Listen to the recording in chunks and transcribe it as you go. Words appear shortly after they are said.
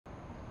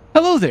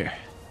Hello there,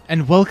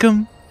 and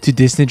welcome to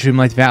Disney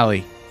Dreamlight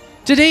Valley.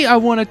 Today I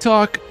want to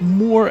talk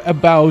more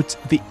about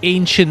the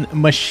ancient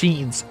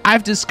machines.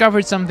 I've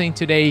discovered something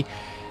today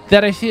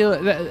that I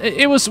feel that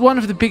it was one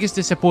of the biggest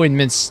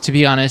disappointments, to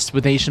be honest,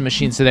 with ancient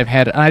machines that I've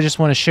had. And I just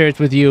want to share it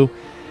with you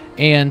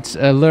and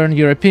learn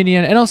your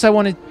opinion. And also I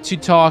wanted to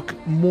talk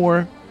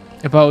more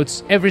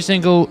about every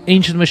single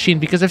ancient machine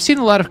because I've seen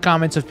a lot of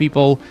comments of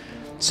people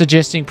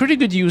suggesting pretty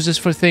good uses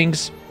for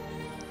things.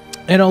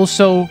 And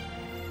also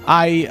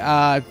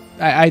I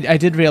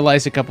did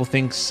realize a couple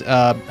things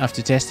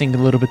after testing a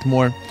little bit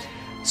more.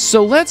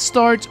 So let's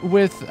start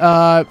with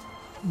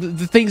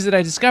the things that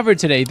I discovered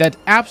today that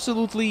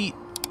absolutely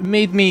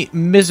made me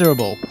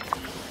miserable.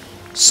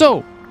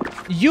 So,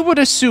 you would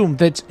assume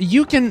that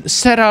you can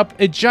set up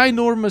a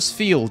ginormous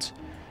field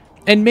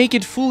and make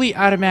it fully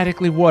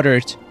automatically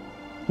watered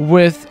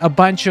with a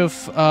bunch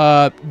of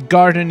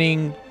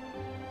gardening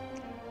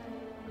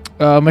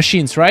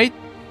machines, right?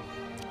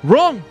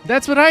 Wrong!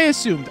 That's what I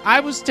assumed. I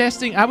was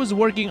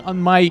working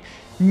on my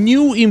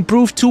new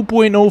improved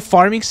 2.0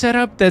 farming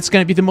setup. That's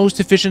going to be the most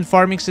efficient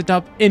farming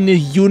setup in the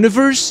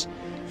universe.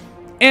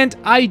 And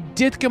I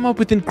did come up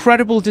with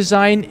incredible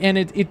design, and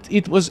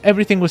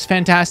everything was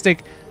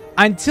fantastic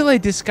until I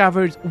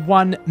discovered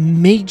one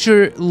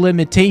major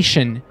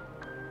limitation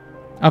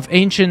of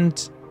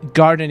ancient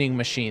gardening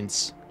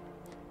machines.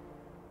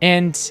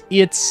 And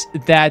it's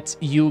that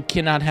you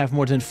cannot have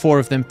more than 4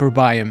 of them per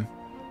biome.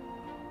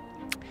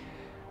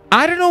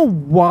 I don't know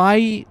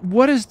why.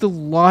 What is the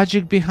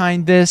logic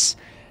behind this?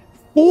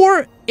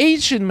 4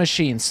 ancient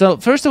machines. So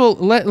first of all,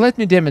 let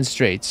me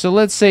demonstrate. So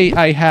let's say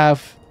I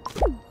have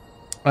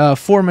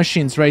 4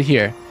 machines right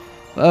here.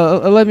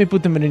 Let me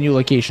put them in a new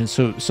location.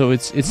 So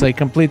it's like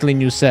completely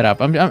new setup.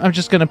 I'm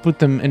just gonna put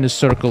them in a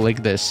circle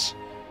like this.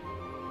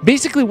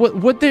 Basically,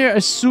 what they're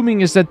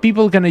assuming is that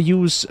people are gonna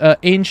use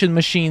ancient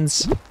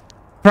machines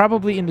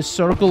probably in the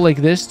circle like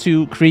this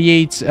to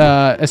create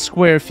a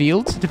square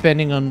field,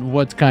 depending on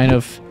what kind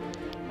of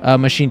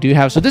machine do you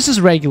have. So this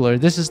is regular.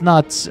 This is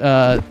not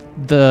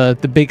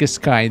the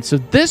biggest kind. So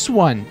this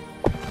one,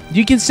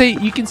 you can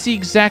see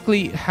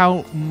exactly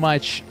how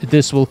much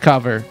this will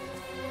cover.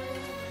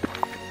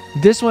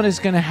 This one is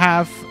gonna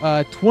have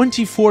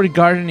 24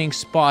 gardening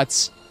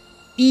spots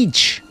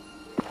each,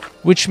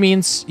 which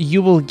means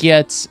you will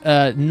get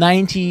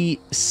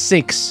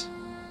 96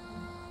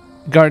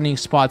 gardening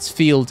spots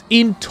filled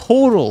in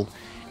total.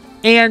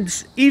 And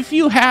if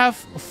you have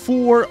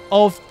 4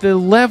 of the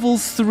level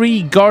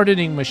 3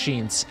 gardening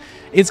machines,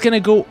 it's going to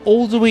go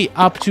all the way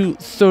up to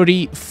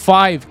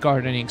 35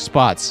 gardening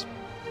spots.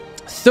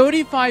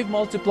 35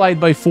 multiplied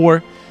by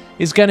 4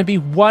 is going to be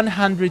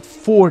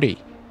 140.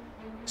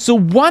 So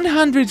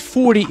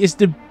 140 is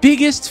the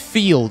biggest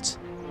field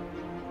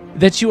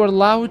that you are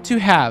allowed to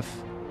have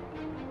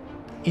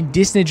in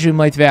Disney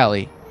Dreamlight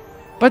Valley.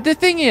 But the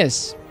thing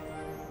is,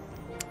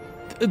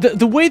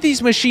 the way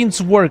these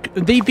machines work,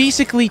 they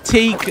basically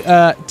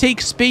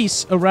take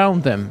space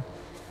around them.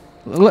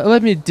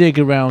 Let me dig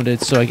around it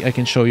so I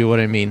can show you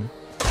what I mean.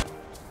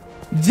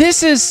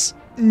 This is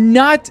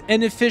not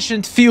an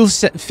efficient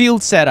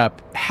field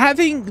setup.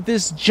 Having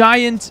this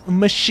giant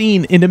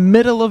machine in the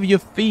middle of your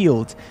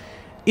field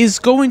is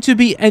going to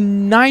be a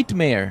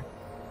nightmare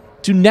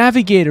to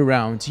navigate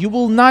around. You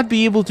will not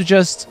be able to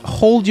just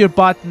hold your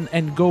button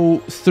and go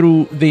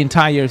through the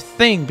entire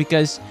thing,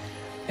 because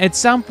at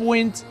some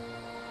point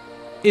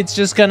it's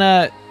just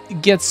gonna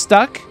get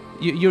stuck.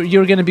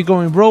 You're gonna be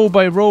going row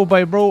by row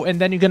by row,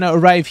 and then you're gonna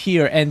arrive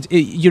here, and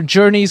your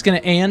journey is gonna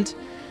end,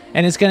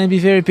 and it's gonna be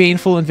very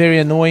painful and very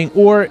annoying.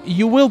 Or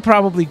you will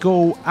probably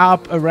go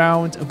up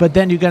around, but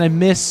then you're gonna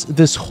miss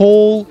this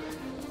whole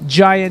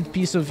giant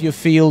piece of your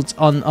field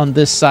on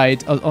this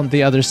side, on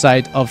the other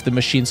side of the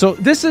machine. So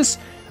this is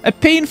a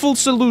painful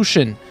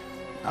solution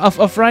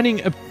of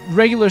running a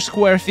regular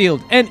square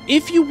field. And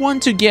if you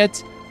want to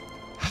get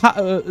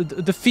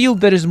the field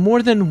that is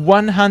more than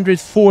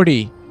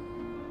 140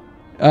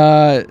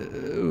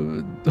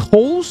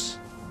 holes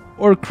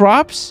or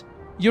crops,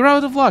 you're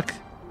out of luck.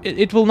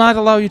 It will not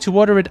allow you to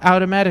water it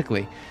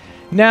automatically.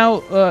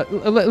 Now,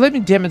 let me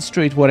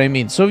demonstrate what I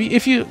mean. So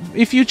if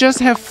you just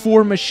have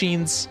 4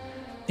 machines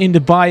in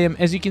the biome,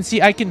 as you can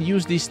see, I can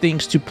use these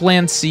things to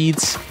plant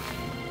seeds.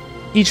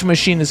 Each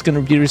machine is going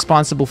to be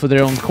responsible for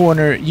their own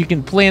corner. You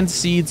can plant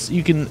seeds.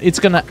 It's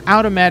going to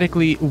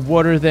automatically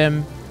water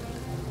them.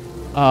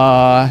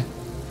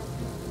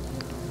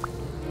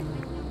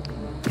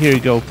 Here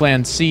you go,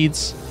 plant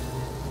seeds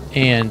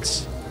and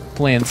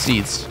plant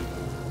seeds.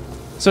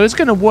 So it's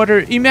gonna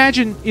water.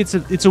 Imagine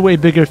it's a way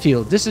bigger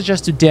field. This is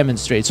just to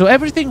demonstrate. So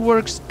everything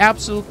works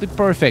absolutely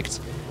perfect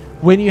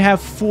when you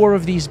have 4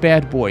 of these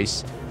bad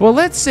boys. Well,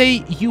 let's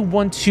say you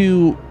want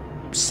to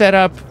set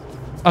up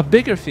a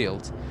bigger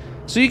field.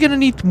 So you're gonna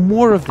need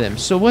more of them.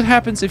 So what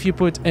happens if you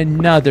put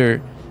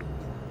another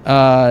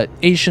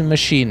Asian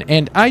machine?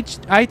 And I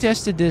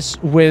tested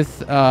this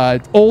with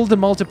all the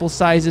multiple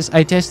sizes.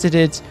 I tested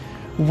it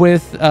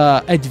with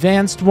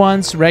advanced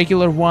ones,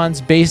 regular ones,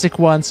 basic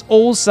ones,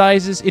 all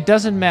sizes. It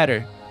doesn't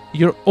matter.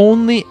 You're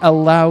only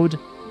allowed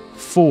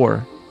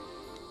 4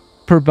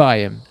 per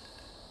biome.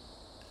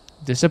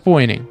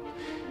 Disappointing.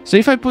 So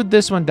if I put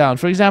this one down,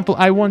 for example,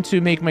 I want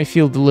to make my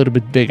field a little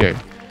bit bigger.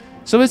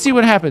 So let's see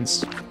what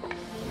happens.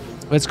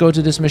 Let's go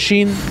to this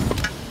machine.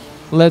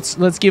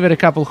 Let's give it a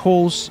couple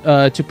holes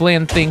to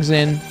plant things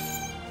in.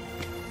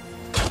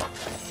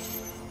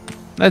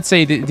 Let's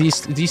say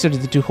these are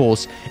the 2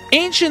 holes.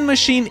 Ancient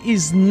machine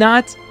is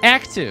not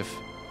active.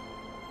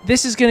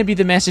 This is going to be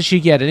the message you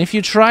get. And if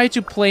you try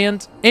to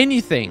plant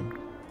anything,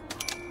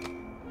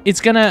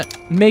 it's going to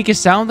make it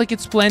sound like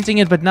it's planting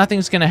it, but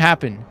nothing's going to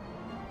happen.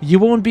 You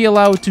won't be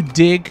allowed to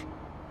dig.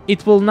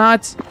 It will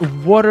not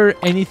water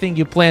anything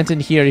you plant in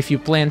here if you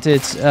plant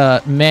it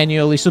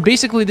manually. So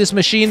basically, this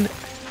machine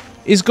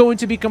is going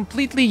to be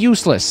completely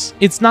useless.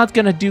 It's not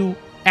going to do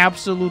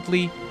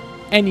absolutely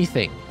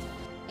anything.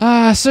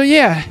 So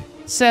yeah,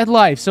 sad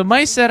life. So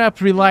my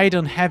setup relied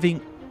on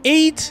having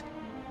 8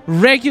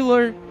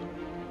 regular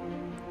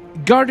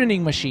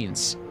gardening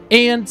machines,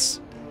 and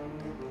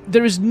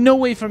there is no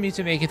way for me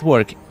to make it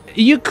work.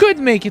 You could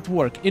make it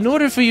work. In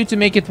order for you to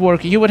make it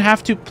work, you would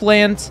have to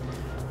plant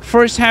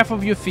first half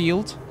of your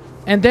field,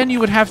 and then you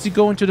would have to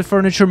go into the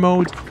furniture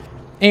mode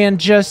and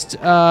just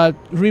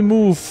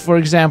remove, for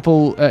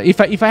example, if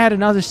I had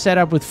another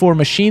setup with 4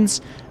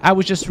 machines, I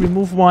would just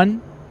remove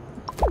one.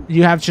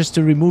 You have just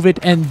to remove it,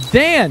 and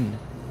then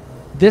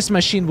this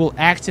machine will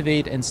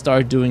activate and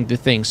start doing the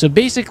thing. So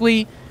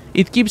basically,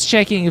 it keeps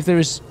checking if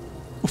there's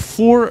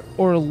 4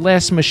 or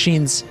less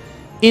machines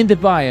in the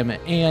biome,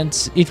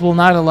 and it will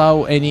not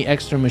allow any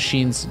extra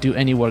machines to do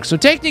any work. So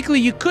technically,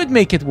 you could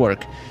make it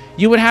work.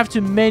 You would have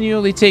to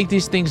manually take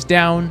these things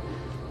down,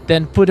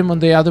 then put them on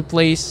the other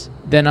place.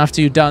 Then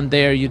after you're done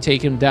there, you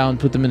take them down,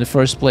 put them in the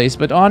first place.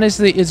 But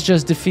honestly, it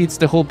just defeats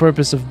the whole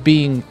purpose of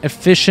being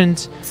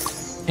efficient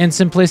and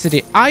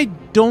simplicity. I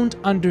don't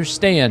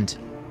understand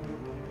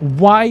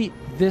why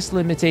this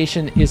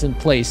limitation is in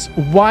place.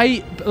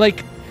 Why,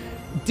 like,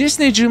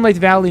 Disney Dreamlight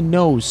Valley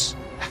knows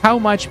how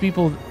much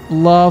people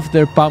love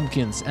their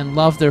pumpkins and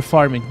love their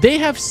farming. They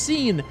have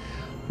seen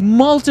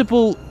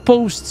multiple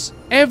posts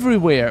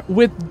everywhere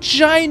with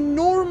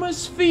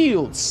ginormous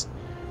fields.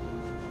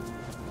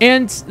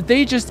 And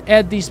they just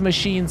add these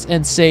machines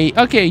and say,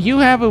 okay, you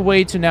have a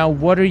way to now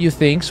water your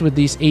things with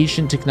this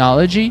ancient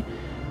technology,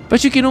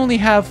 but you can only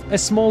have a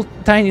small,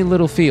 tiny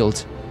little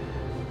field.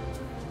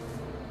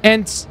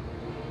 And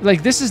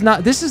like, this is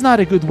not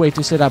a good way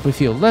to set up a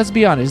field. Let's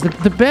be honest.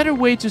 The better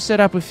way to set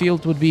up a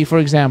field would be, for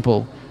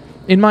example,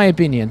 in my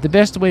opinion, the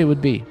best way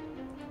would be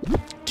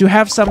to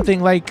have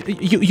something like,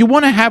 you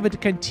want to have a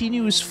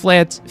continuous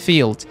flat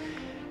field.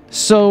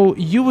 So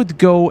you would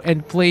go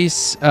and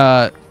place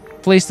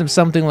them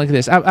something like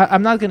this.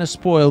 I'm not going to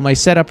spoil my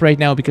setup right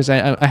now because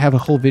I have a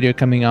whole video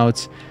coming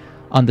out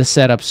on the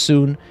setup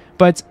soon.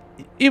 But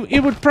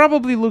it would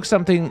probably look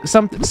something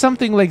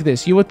like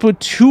this. You would put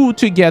 2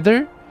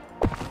 together,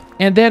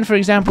 and then, for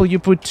example, you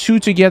put 2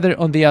 together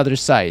on the other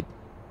side.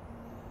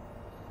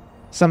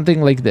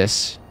 Something like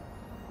this.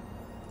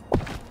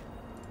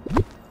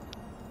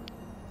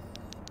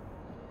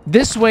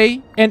 This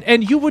way,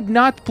 and you would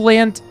not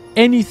plant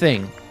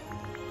anything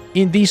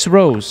in these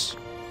rows.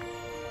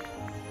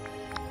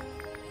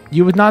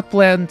 You would not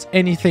plant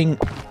anything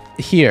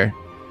here.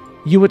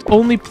 You would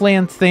only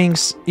plant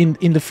things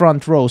in the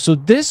front row. So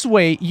this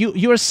way,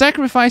 you're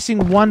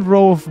sacrificing 1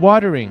 row of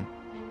watering,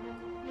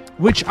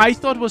 which I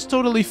thought was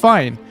totally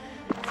fine,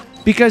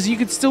 because you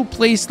could still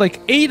place like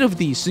 8 of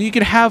these. So you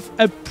could have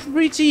a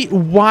pretty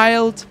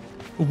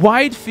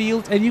wide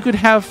field, and you could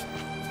have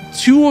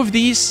 2 of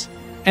these,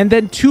 and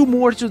then 2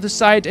 more to the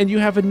side, and you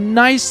have a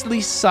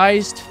nicely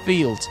sized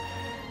field.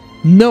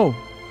 No,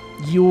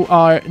 you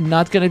are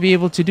not going to be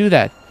able to do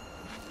that.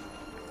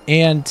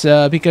 And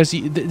because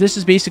this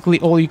is basically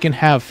all you can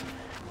have.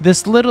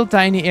 This little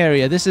tiny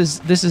area, this is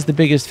the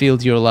biggest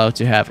field you're allowed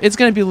to have. It's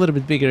going to be a little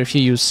bit bigger if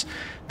you use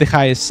the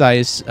highest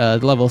size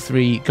level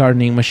 3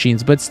 gardening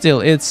machines, but still,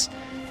 it's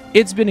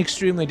been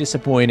extremely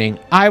disappointing.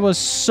 I was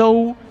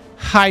so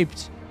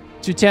hyped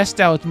to test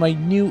out my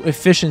new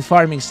efficient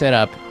farming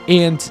setup,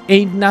 and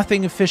ain't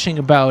nothing efficient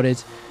about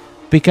it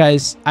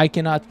because I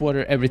cannot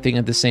water everything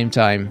at the same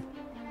time.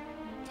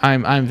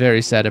 I'm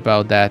very sad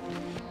about that.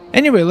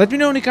 Anyway, let me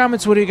know in the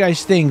comments what do you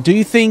guys think. Do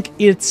you think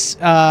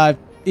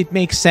it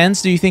makes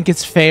sense? Do you think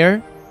it's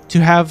fair to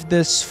have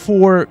this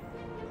 4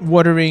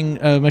 watering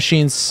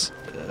machines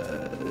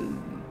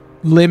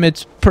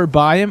limit per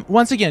biome?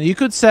 Once again, you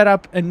could set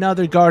up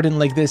another garden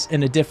like this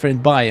in a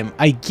different biome,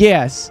 I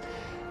guess.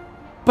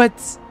 But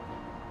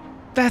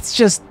that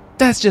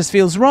just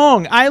feels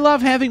wrong. I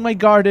love having my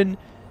garden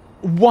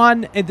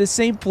one at the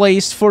same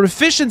place for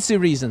efficiency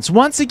reasons.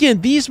 Once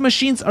again, these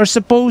machines are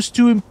supposed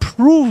to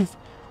improve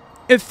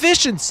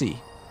efficiency,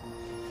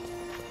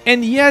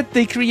 and yet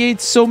they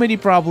create so many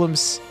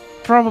problems.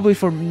 Probably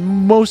for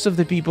most of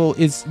the people,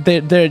 is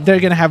they're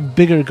gonna have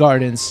bigger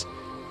gardens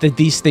that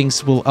these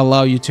things will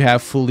allow you to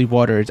have fully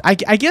watered. I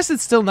guess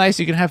it's still nice.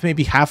 You can have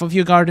maybe half of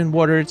your garden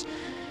watered,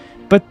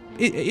 but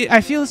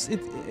I feel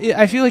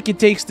like it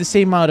takes the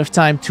same amount of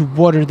time to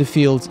water the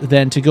field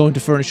than to go into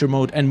furniture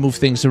mode and move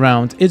things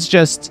around. It's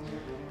just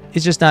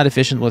It's just not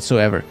efficient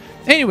whatsoever.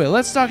 Anyway,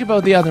 let's talk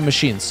about the other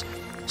machines.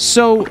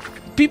 So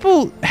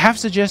people have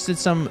suggested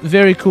some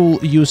very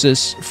cool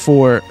uses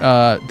for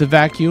the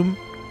vacuum,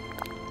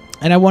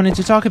 and I wanted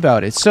to talk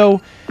about it.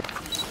 So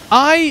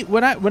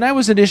when I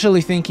was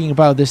initially thinking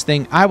about this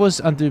thing, I was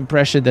under the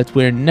impression that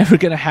we're never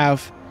gonna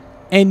have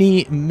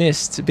any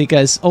mist,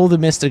 because all the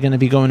mist are gonna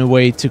be going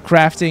away to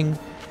crafting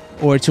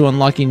or to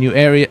unlocking new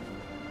area.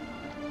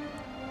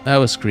 That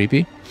was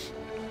creepy.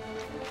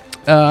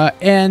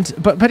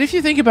 But if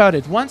you think about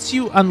it, once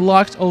you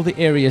unlocked all the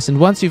areas and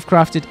once you've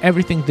crafted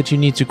everything that you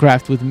need to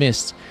craft with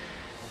mist,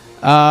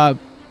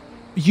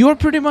 you're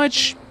pretty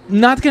much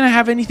not gonna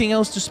have anything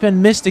else to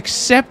spend mist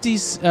except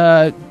these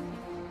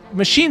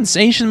machines,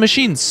 ancient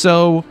machines.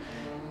 So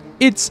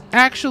it's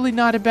actually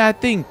not a bad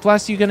thing.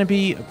 Plus, you're gonna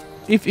be,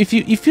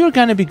 if you're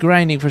gonna be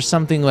grinding for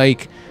something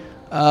like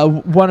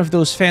one of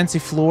those fancy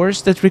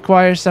floors that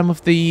require some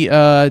of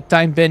the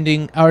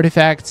time-bending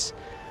artifacts,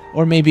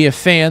 or maybe a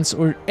fence,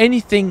 or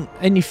anything,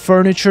 any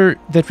furniture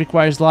that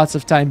requires lots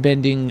of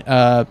time-bending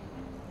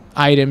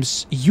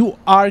items, you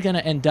are gonna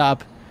end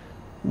up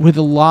with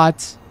a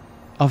lot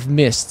of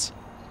mist.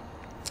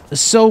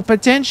 So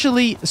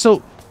potentially,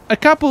 a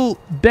couple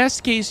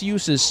best case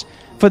uses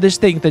for this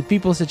thing that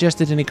people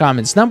suggested in the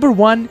comments. Number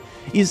one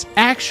is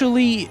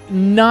actually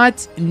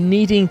not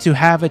needing to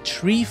have a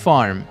tree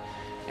farm.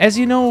 As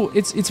you know,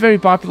 it's very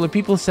popular.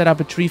 People set up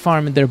a tree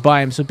farm in their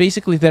biome. So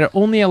basically, they're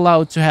only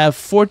allowed to have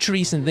 4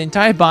 trees in the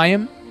entire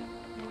biome,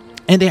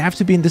 and they have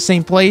to be in the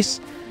same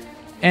place.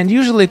 And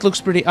usually, it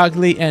looks pretty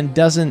ugly and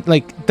doesn't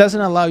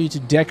allow you to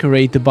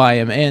decorate the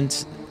biome.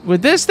 And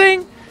with this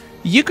thing,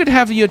 you could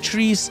have your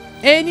trees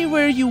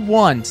anywhere you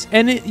want,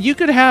 and you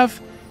could have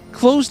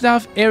closed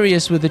off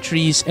areas with the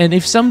trees. And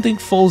if something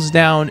falls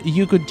down,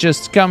 you could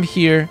just come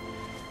here,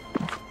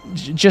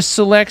 just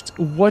select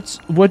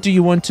what do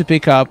you want to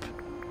pick up.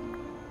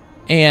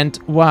 And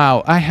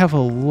wow, I have a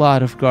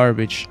lot of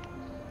garbage.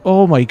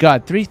 Oh my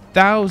god,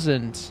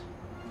 3,000.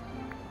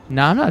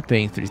 No, I'm not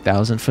paying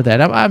 3,000 for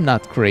that. I'm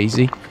not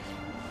crazy.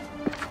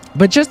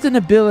 But just an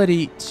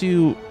ability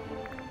to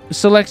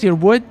select your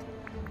wood,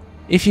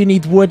 if you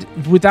need wood,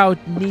 without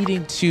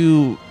needing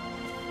to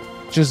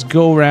just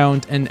go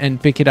around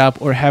and pick it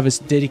up or have a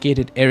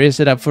dedicated area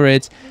set up for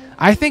it,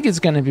 I think it's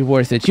going to be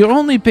worth it. You're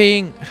only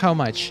paying how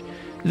much?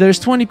 There's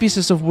 20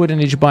 pieces of wood in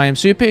each biome,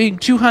 so you're paying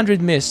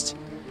 200 mist.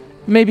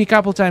 Maybe a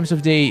couple times a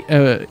day,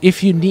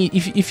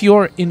 if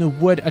you're in a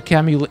wood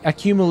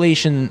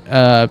accumulation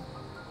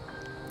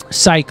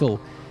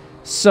cycle.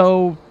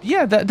 So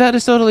yeah, that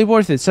is totally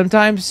worth it.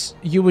 Sometimes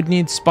you would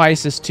need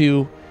spices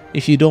too,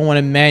 if you don't want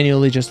to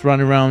manually just run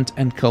around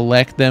and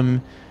collect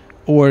them,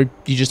 or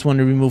you just want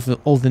to remove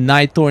all the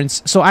night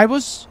thorns. So I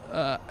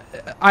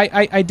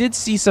did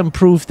see some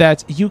proof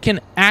that you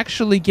can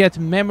actually get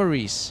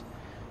memories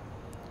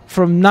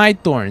from night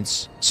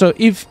thorns. So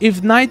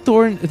if night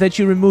thorn that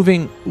you're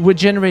removing would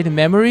generate a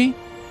memory,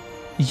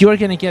 you're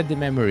gonna get the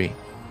memory.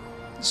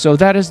 So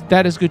that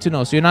is good to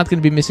know. So you're not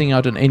gonna be missing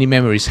out on any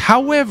memories.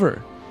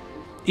 However,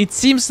 it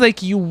seems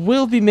like you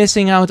will be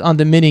missing out on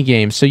the mini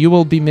game. So you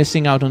will be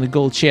missing out on the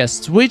gold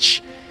chests,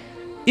 which,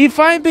 if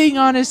I'm being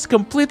honest,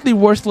 completely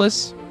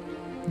worthless.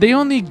 The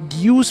only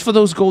use for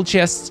those gold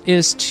chests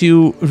is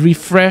to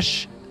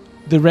refresh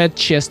the red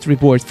chest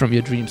reward from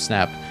your dream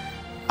snap.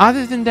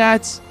 Other than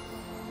that,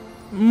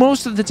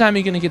 most of the time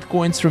you're going to get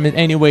coins from it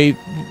anyway.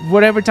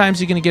 Whatever times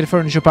you're going to get a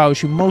furniture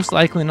pouch, you're most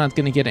likely not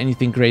going to get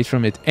anything great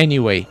from it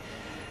anyway.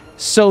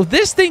 So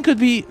this thing could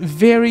be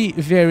very,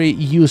 very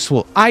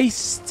useful. I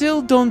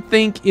still don't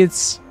think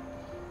it's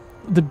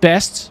the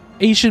best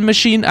Asian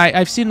machine.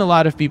 I've seen a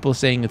lot of people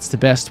saying it's the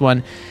best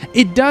one.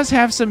 It does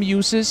have some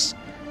uses,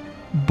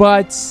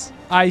 but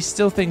I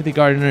still think the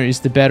gardener is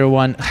the better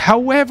one.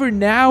 However,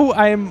 now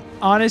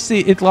honestly,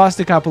 it lost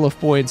a couple of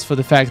points for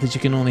the fact that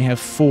you can only have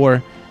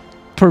 4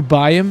 per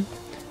biome.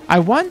 I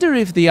wonder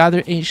if the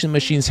other ancient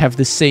machines have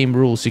the same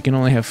rules. You can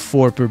only have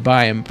 4 per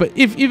biome. But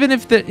even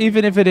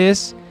if it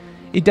is,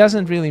 it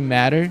doesn't really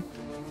matter,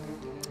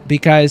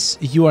 because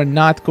you are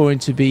not going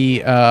to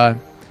be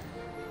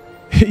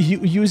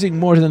using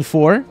more than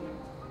 4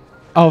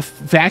 of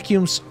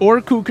vacuums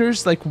or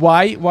cookers. Like,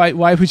 why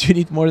would you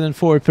need more than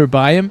 4 per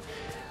biome?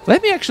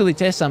 Let me actually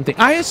test something.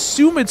 I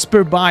assume it's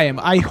per biome.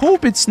 I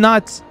hope it's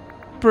not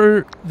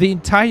per the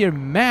entire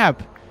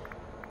map,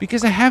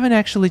 because I haven't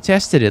actually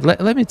tested it.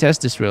 Let me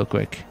test this real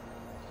quick.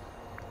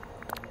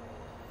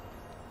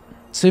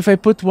 So if I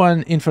put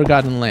one in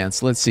Forgotten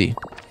Lands, let's see.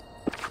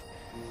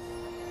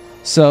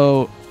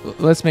 So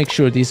let's make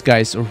sure these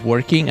guys are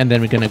working, and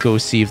then we're gonna go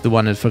see if the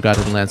one in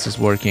Forgotten Lands is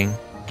working.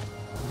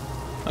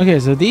 Okay,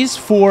 so these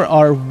 4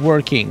 are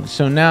working.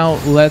 So now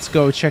let's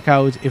go check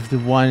out if the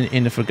one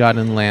in the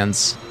Forgotten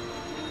Lands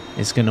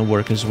is gonna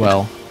work as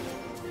well.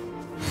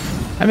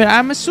 I mean,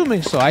 I'm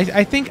assuming so.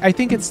 I think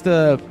it's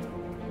the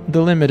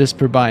limit is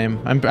per biome.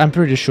 I'm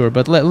pretty sure,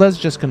 but let's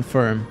just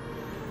confirm.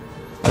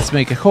 Let's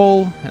make a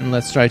hole, and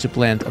let's try to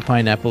plant a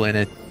pineapple in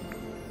it.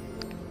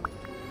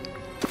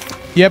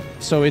 Yep,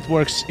 so it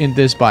works in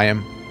this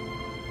biome.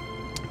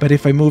 But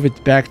if I move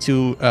it back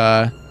to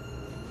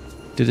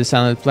to the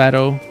Silent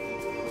Plateau,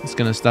 it's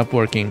gonna stop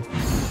working.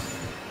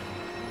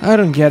 I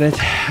don't get it.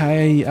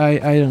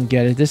 I don't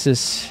get it. This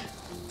is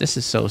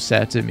so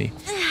sad to me.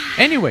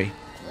 Anyway.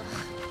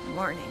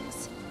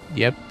 Mornings.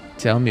 Yep,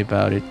 tell me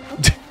about it.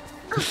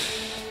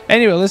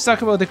 Anyway, let's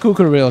talk about the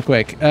cooker real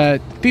quick.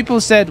 People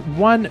said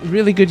one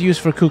really good use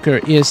for cooker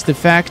is the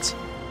fact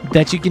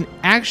that you can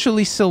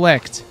actually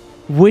select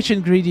which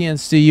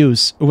ingredients to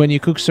use when you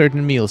cook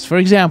certain meals. For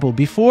example,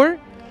 before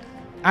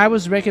I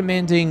was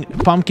recommending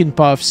pumpkin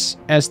puffs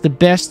as the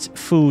best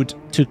food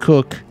to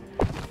cook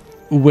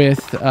with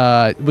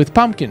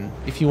pumpkin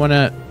if you want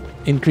to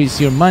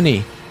increase your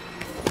money.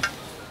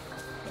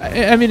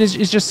 I mean, it's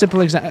just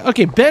simple example.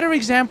 Okay, better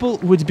example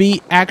would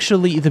be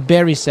actually the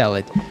berry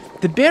salad.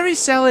 The berry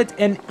salad,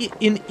 and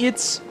in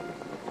its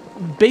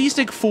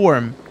basic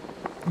form,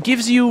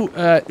 gives you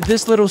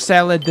this little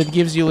salad that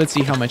gives you, let's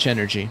see how much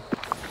energy.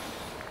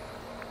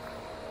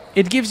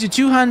 It gives you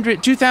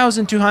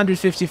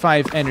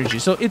 2,255 energy.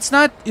 So it's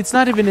not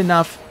even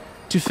enough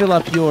to fill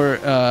up your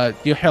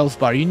health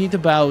bar. You need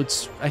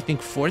about, I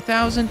think,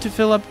 4,000 to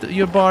fill up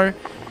your bar.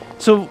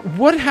 So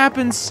what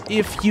happens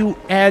if you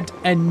add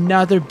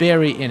another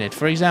berry in it?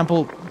 For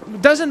example,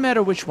 doesn't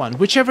matter which one,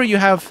 whichever you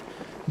have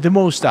the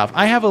most of.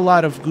 I have a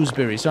lot of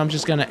gooseberries, so I'm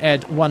just gonna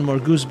add one more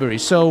gooseberry.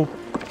 So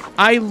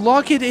I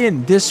lock it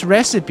in this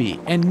recipe,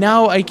 and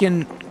now I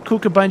can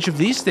cook a bunch of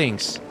these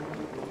things.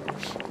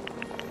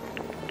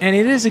 And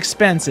it is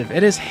expensive.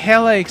 It is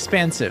hella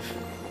expensive.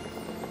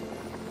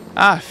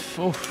 That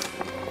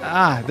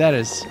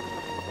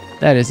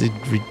is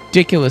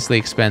ridiculously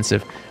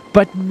expensive.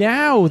 But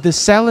now the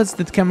salads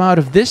that come out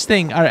of this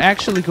thing are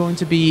actually going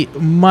to be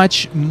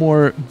much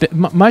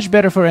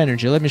better for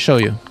energy. Let me show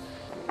you.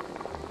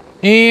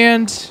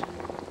 And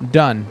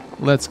done.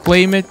 Let's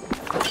claim it.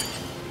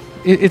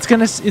 It's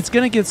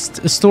gonna get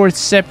stored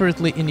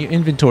separately in your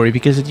inventory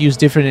because it used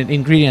different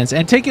ingredients.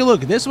 And take a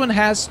look. This one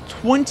has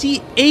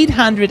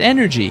 2,800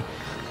 energy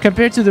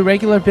compared to the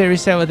regular berry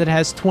salad that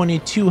has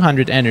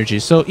 2,200 energy.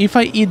 So if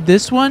I eat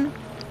this one,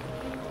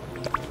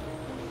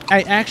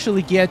 I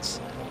actually get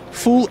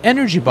full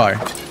energy bar.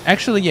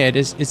 Actually, yeah,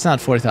 it's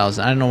not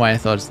 4,000. I don't know why I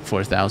thought it's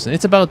 4,000.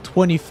 It's about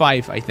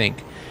 25, I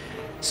think.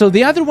 So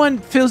the other one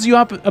fills you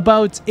up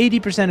about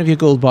 80% of your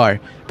gold bar.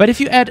 But if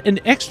you add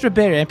an extra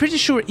berry, I'm pretty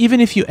sure even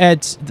if you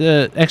add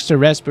the extra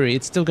raspberry,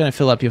 it's still going to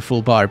fill up your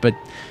full bar. But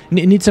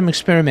it needs some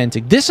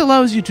experimenting. This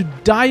allows you to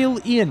dial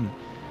in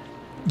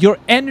your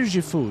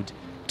energy food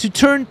to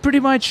turn pretty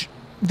much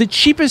the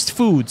cheapest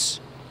foods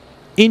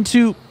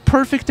into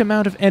perfect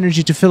amount of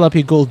energy to fill up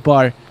your gold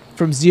bar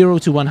from 0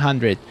 to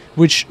 100,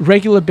 which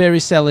regular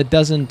berry salad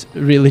doesn't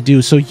really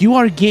do. So you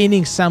are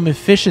gaining some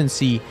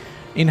efficiency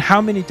in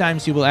how many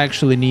times you will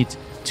actually need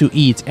to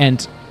eat,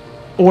 and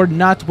or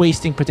not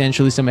wasting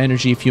potentially some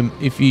energy if you're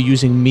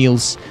using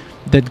meals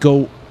that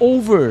go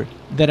over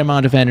that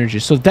amount of energy.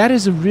 So that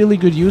is a really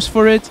good use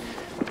for it.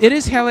 It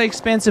is hella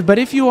expensive, but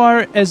if you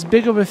are as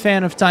big of a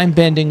fan of time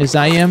bending as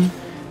I am,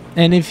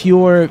 and if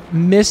your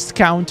mist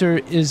counter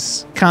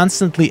is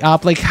constantly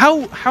up, like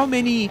how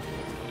many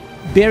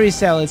berry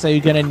salads are you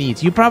gonna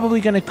need? You're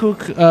probably gonna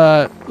cook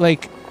you're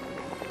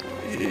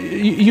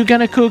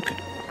gonna cook.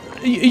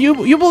 You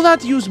will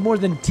not use more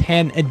than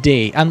 10 a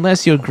day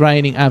unless you're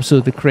grinding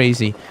absolutely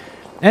crazy.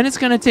 And it's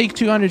gonna take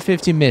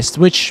 250 mist,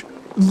 which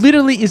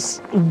literally is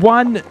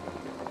one...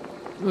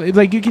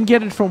 Like, you can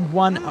get it from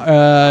one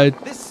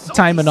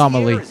time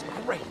anomaly.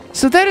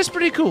 So that is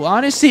pretty cool.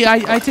 Honestly,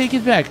 I take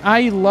it back.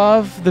 I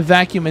love the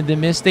vacuum and the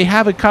mist. They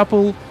have a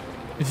couple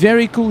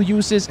very cool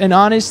uses. And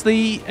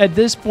honestly, at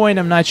this point,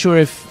 I'm not sure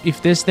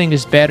if this thing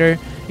is better.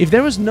 If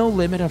there was no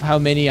limit of how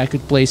many I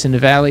could place in the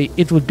valley,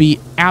 it would be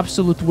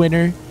absolute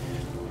winner.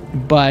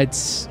 But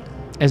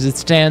as it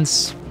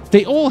stands,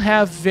 they all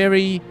have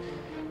very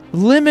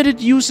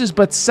limited uses,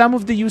 but some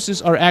of the uses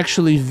are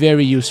actually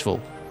very useful.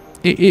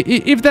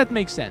 If that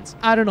makes sense.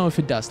 I don't know if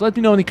it does. Let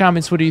me know in the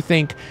comments what do you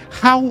think.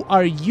 How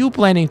are you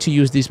planning to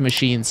use these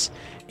machines?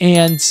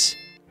 And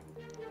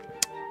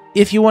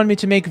if you want me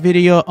to make a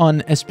video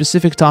on a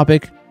specific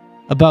topic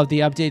about the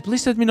update,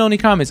 please let me know in the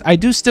comments. I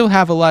do still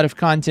have a lot of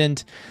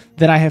content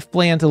that I have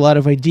planned, a lot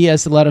of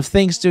ideas, a lot of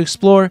things to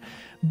explore.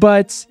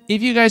 But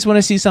if you guys want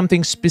to see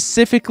something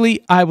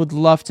specifically, I would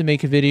love to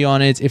make a video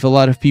on it if a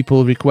lot of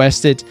people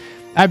request it.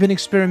 I've been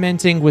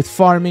experimenting with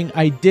farming.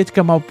 I did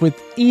come up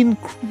with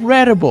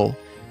incredible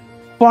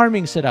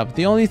farming setup.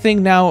 The only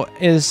thing now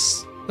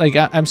is, like,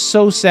 I'm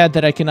so sad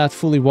that I cannot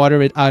fully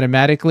water it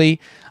automatically.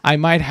 I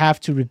might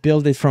have to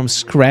rebuild it from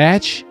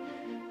scratch.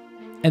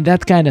 And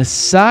that kind of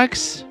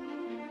sucks.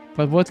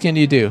 But what can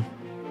you do?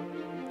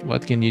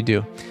 What can you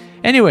do?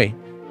 Anyway,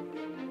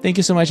 thank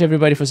you so much,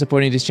 everybody, for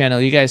supporting this channel.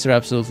 You guys are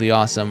absolutely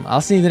awesome.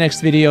 I'll see you in the next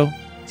video.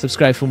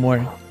 Subscribe for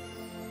more.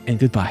 And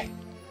goodbye.